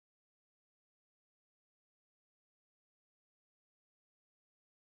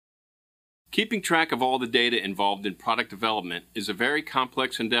Keeping track of all the data involved in product development is a very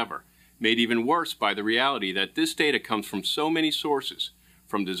complex endeavor, made even worse by the reality that this data comes from so many sources,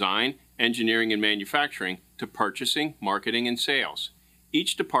 from design, engineering, and manufacturing to purchasing, marketing, and sales.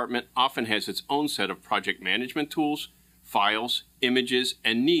 Each department often has its own set of project management tools, files, images,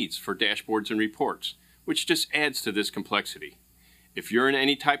 and needs for dashboards and reports, which just adds to this complexity. If you're in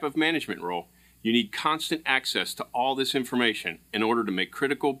any type of management role, you need constant access to all this information in order to make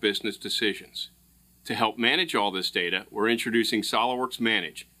critical business decisions. To help manage all this data, we're introducing SOLIDWORKS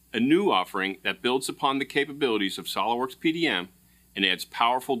Manage, a new offering that builds upon the capabilities of SOLIDWORKS PDM and adds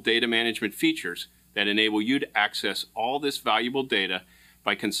powerful data management features that enable you to access all this valuable data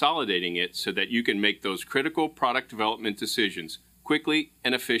by consolidating it so that you can make those critical product development decisions quickly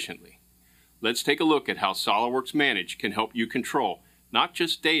and efficiently. Let's take a look at how SOLIDWORKS Manage can help you control not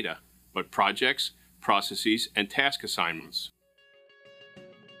just data, but projects, processes, and task assignments.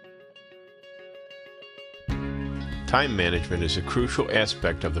 Time management is a crucial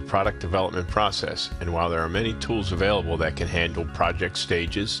aspect of the product development process, and while there are many tools available that can handle project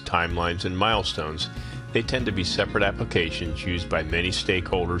stages, timelines, and milestones, they tend to be separate applications used by many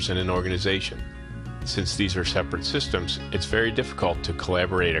stakeholders in an organization. Since these are separate systems, it's very difficult to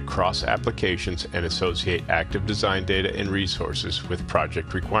collaborate across applications and associate active design data and resources with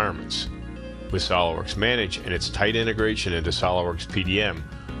project requirements. With SOLIDWORKS Manage and its tight integration into SOLIDWORKS PDM,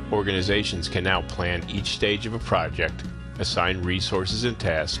 organizations can now plan each stage of a project, assign resources and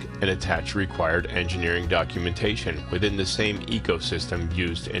tasks, and attach required engineering documentation within the same ecosystem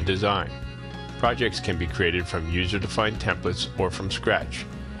used in design. Projects can be created from user-defined templates or from scratch.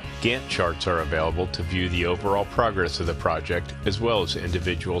 Gantt charts are available to view the overall progress of the project as well as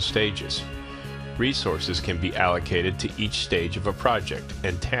individual stages. Resources can be allocated to each stage of a project,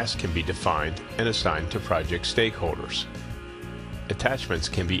 and tasks can be defined and assigned to project stakeholders. Attachments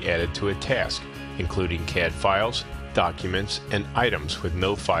can be added to a task, including CAD files, documents, and items with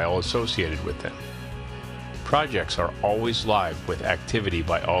no file associated with them. Projects are always live with activity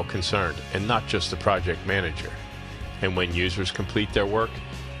by all concerned, and not just the project manager. And when users complete their work,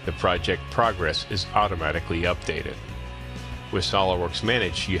 the project progress is automatically updated. With SOLIDWORKS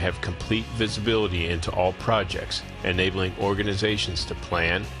Manage, you have complete visibility into all projects, enabling organizations to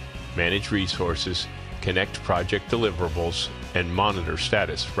plan, manage resources, connect project deliverables, and monitor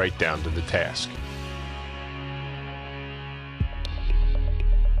status right down to the task.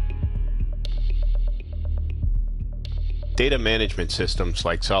 Data management systems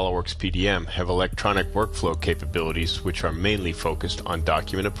like SOLIDWORKS PDM have electronic workflow capabilities which are mainly focused on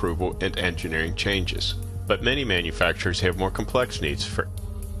document approval and engineering changes. But many manufacturers have more complex needs for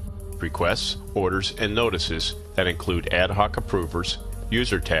requests, orders, and notices that include ad hoc approvers,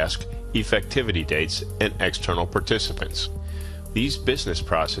 user tasks, effectivity dates, and external participants. These business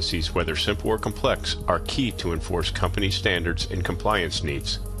processes, whether simple or complex, are key to enforce company standards and compliance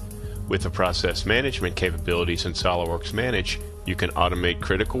needs. With the process management capabilities in SOLIDWORKS Manage, you can automate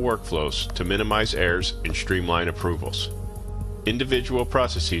critical workflows to minimize errors and streamline approvals. Individual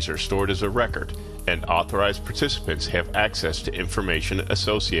processes are stored as a record, and authorized participants have access to information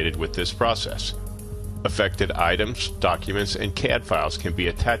associated with this process. Affected items, documents, and CAD files can be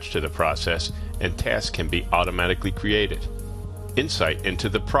attached to the process, and tasks can be automatically created. Insight into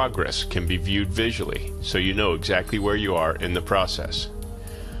the progress can be viewed visually, so you know exactly where you are in the process.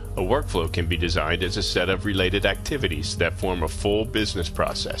 A workflow can be designed as a set of related activities that form a full business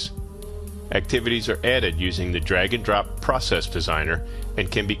process. Activities are added using the drag-and-drop process designer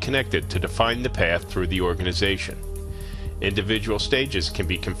and can be connected to define the path through the organization. Individual stages can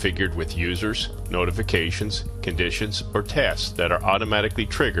be configured with users, notifications, conditions, or tasks that are automatically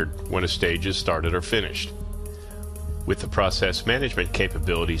triggered when a stage is started or finished. With the process management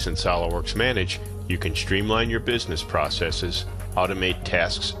capabilities in SOLIDWORKS Manage, you can streamline your business processes, automate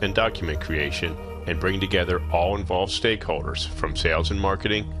tasks and document creation, and bring together all involved stakeholders from sales and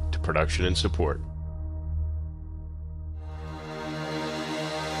marketing to production and support.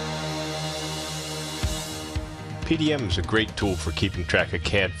 PDM is a great tool for keeping track of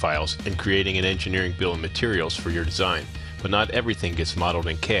CAD files and creating an engineering bill of materials for your design, but not everything gets modeled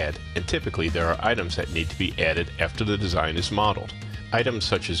in CAD, and typically there are items that need to be added after the design is modeled. Items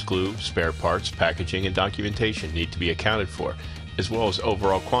such as glue, spare parts, packaging, and documentation need to be accounted for, as well as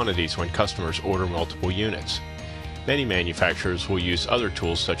overall quantities when customers order multiple units. Many manufacturers will use other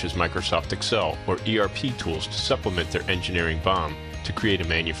tools such as Microsoft Excel or ERP tools to supplement their engineering BOM to create a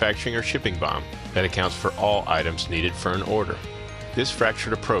manufacturing or shipping BOM that accounts for all items needed for an order. This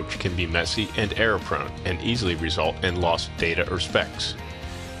fractured approach can be messy and error-prone and easily result in lost data or specs.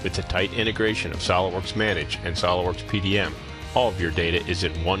 With the tight integration of SOLIDWORKS Manage and SOLIDWORKS PDM, All of your data is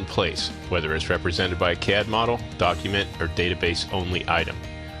in one place, whether it's represented by a CAD model, document, or database-only item.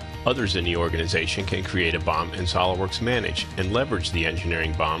 Others in the organization can create a BOM in SOLIDWORKS Manage and leverage the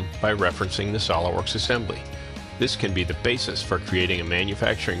engineering BOM by referencing the SOLIDWORKS assembly. This can be the basis for creating a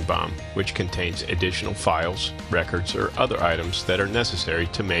manufacturing BOM, which contains additional files, records, or other items that are necessary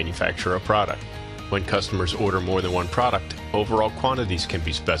to manufacture a product. When customers order more than one product, overall quantities can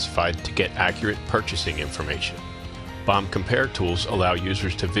be specified to get accurate purchasing information. BOM compare tools allow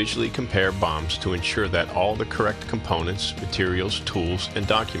users to visually compare BOMs to ensure that all the correct components, materials, tools, and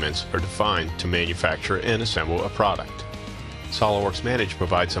documents are defined to manufacture and assemble a product. SOLIDWORKS Manage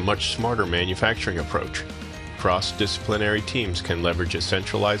provides a much smarter manufacturing approach. Cross-disciplinary teams can leverage a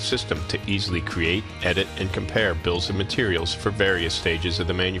centralized system to easily create, edit, and compare bills of materials for various stages of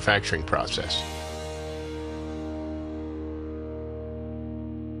the manufacturing process.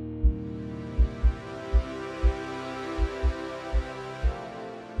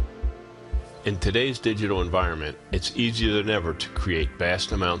 In today's digital environment, it's easier than ever to create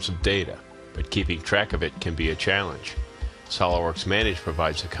vast amounts of data, but keeping track of it can be a challenge. SOLIDWORKS Manage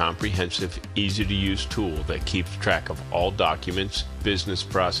provides a comprehensive, easy-to-use tool that keeps track of all documents, business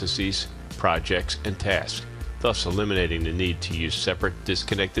processes, projects, and tasks, thus eliminating the need to use separate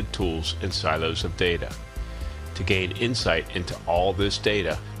disconnected tools and silos of data. To gain insight into all this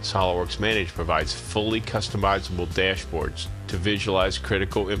data, SOLIDWORKS Manage provides fully customizable dashboards to visualize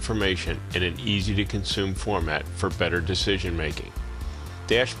critical information in an easy-to-consume format for better decision-making.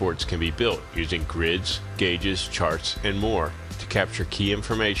 Dashboards can be built using grids, gauges, charts, and more to capture key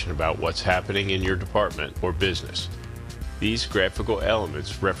information about what's happening in your department or business. These graphical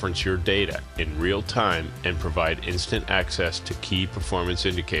elements reference your data in real time and provide instant access to key performance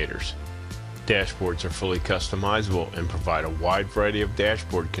indicators. Dashboards are fully customizable and provide a wide variety of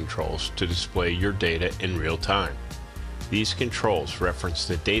dashboard controls to display your data in real time. These controls reference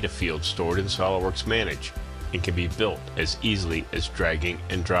the data field stored in SOLIDWORKS Manage and can be built as easily as dragging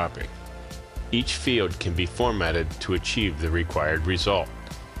and dropping. Each field can be formatted to achieve the required result,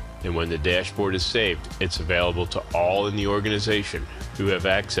 and when the dashboard is saved, it's available to all in the organization who have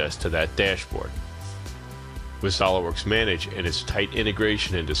access to that dashboard. With SOLIDWORKS Manage and its tight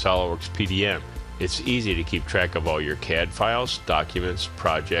integration into SOLIDWORKS PDM, it's easy to keep track of all your CAD files, documents,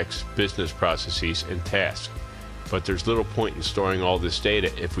 projects, business processes, and tasks. But there's little point in storing all this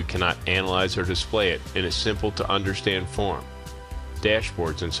data if we cannot analyze or display it in a simple to understand form.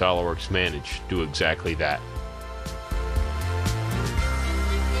 Dashboards in SOLIDWORKS Manage do exactly that.